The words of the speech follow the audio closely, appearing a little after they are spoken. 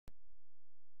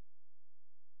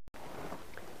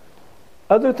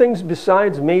Other things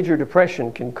besides major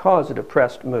depression can cause a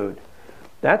depressed mood.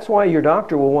 That's why your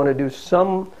doctor will want to do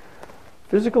some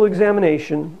physical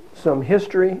examination, some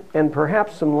history, and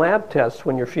perhaps some lab tests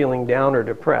when you're feeling down or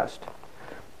depressed.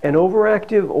 An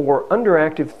overactive or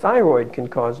underactive thyroid can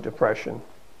cause depression.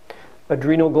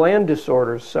 Adrenal gland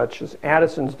disorders such as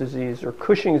Addison's disease or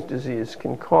Cushing's disease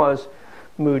can cause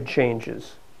mood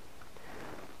changes.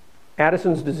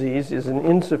 Addison's disease is an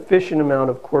insufficient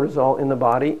amount of cortisol in the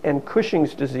body, and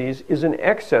Cushing's disease is an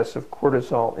excess of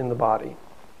cortisol in the body.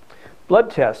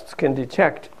 Blood tests can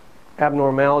detect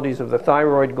abnormalities of the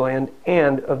thyroid gland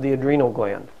and of the adrenal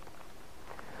gland.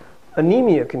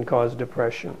 Anemia can cause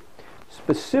depression,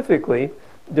 specifically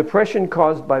depression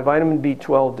caused by vitamin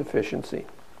B12 deficiency.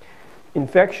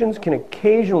 Infections can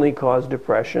occasionally cause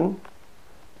depression.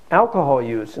 Alcohol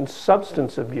use and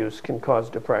substance abuse can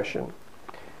cause depression.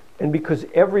 And because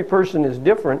every person is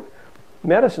different,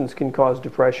 medicines can cause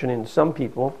depression in some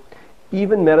people.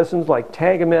 Even medicines like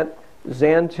Tagamet,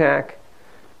 Zantac,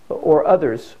 or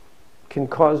others can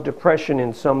cause depression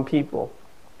in some people.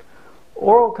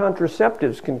 Oral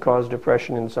contraceptives can cause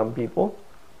depression in some people.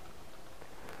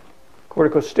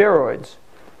 Corticosteroids,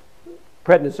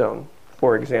 prednisone,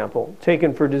 for example,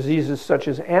 taken for diseases such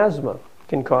as asthma,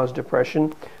 can cause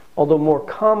depression, although more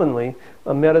commonly,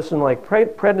 a medicine like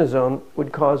prednisone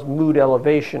would cause mood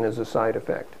elevation as a side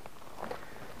effect.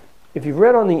 If you've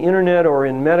read on the internet or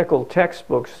in medical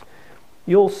textbooks,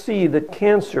 you'll see that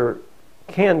cancer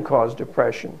can cause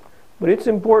depression, but it's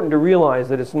important to realize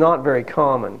that it's not very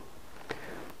common.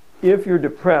 If you're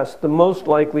depressed, the most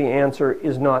likely answer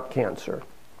is not cancer.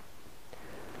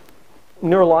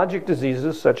 Neurologic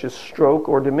diseases such as stroke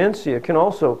or dementia can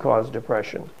also cause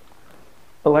depression.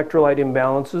 Electrolyte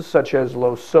imbalances such as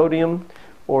low sodium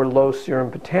or low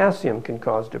serum potassium can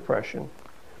cause depression.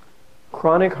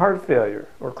 Chronic heart failure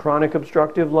or chronic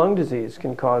obstructive lung disease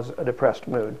can cause a depressed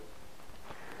mood.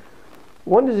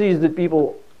 One disease that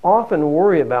people often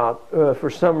worry about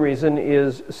for some reason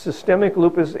is systemic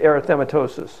lupus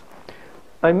erythematosus.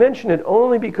 I mention it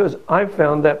only because I've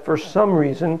found that for some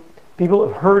reason people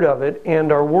have heard of it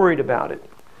and are worried about it.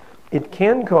 It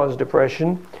can cause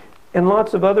depression and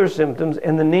lots of other symptoms,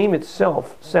 and the name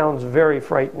itself sounds very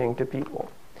frightening to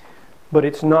people. But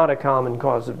it's not a common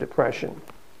cause of depression.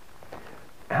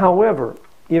 However,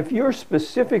 if you're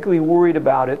specifically worried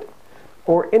about it,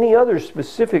 or any other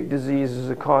specific disease is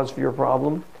a cause for your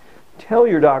problem, tell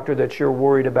your doctor that you're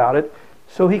worried about it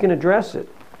so he can address it.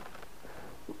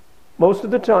 Most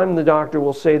of the time, the doctor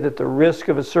will say that the risk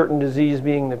of a certain disease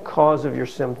being the cause of your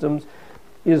symptoms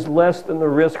is less than the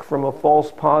risk from a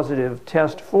false positive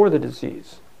test for the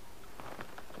disease.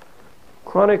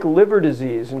 Chronic liver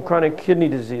disease and chronic kidney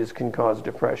disease can cause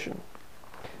depression.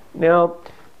 Now,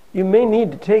 you may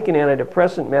need to take an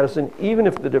antidepressant medicine even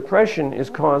if the depression is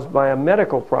caused by a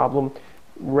medical problem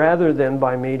rather than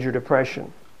by major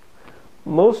depression.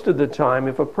 Most of the time,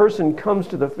 if a person comes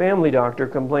to the family doctor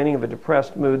complaining of a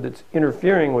depressed mood that's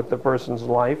interfering with the person's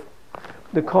life,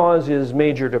 the cause is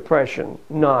major depression,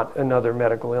 not another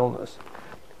medical illness.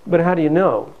 But how do you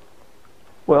know?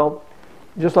 Well,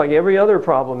 just like every other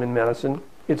problem in medicine,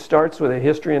 it starts with a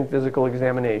history and physical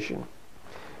examination.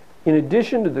 In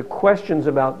addition to the questions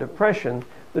about depression,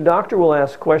 the doctor will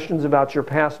ask questions about your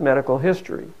past medical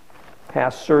history,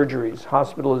 past surgeries,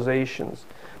 hospitalizations,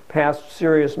 past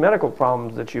serious medical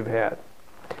problems that you've had.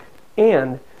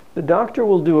 And the doctor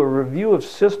will do a review of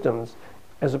systems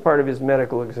as a part of his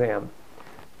medical exam.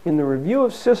 In the review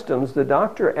of systems, the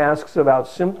doctor asks about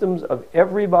symptoms of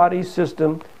every body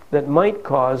system that might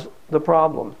cause the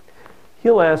problem.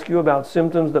 He'll ask you about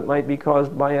symptoms that might be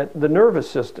caused by the nervous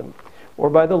system, or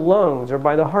by the lungs, or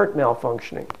by the heart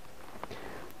malfunctioning.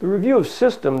 The review of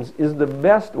systems is the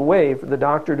best way for the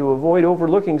doctor to avoid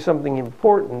overlooking something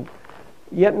important,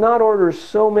 yet not order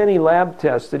so many lab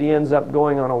tests that he ends up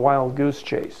going on a wild goose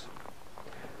chase.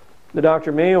 The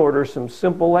doctor may order some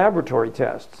simple laboratory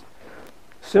tests.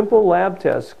 Simple lab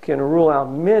tests can rule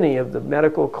out many of the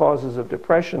medical causes of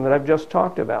depression that I've just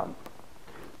talked about.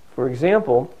 For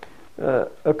example,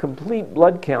 a complete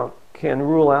blood count can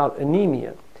rule out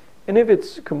anemia. And if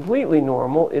it's completely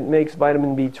normal, it makes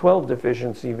vitamin B12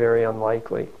 deficiency very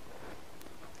unlikely.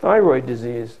 Thyroid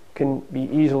disease can be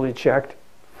easily checked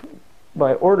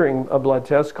by ordering a blood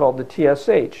test called the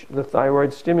TSH, the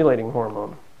thyroid stimulating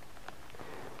hormone.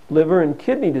 Liver and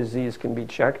kidney disease can be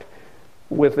checked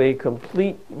with a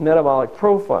complete metabolic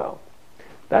profile.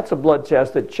 That's a blood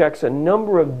test that checks a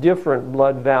number of different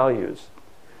blood values.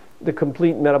 The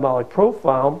complete metabolic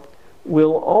profile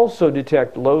will also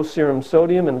detect low serum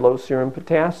sodium and low serum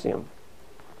potassium.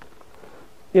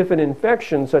 If an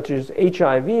infection such as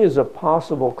HIV is a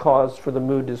possible cause for the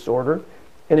mood disorder,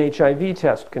 an HIV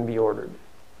test can be ordered.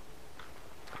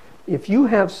 If you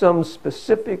have some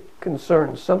specific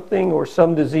concern, something or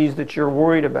some disease that you're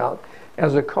worried about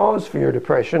as a cause for your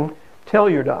depression, tell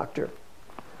your doctor.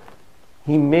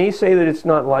 He may say that it's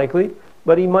not likely,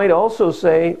 but he might also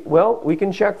say, well, we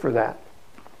can check for that.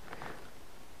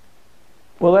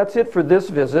 Well, that's it for this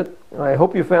visit. I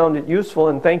hope you found it useful,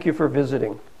 and thank you for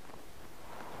visiting.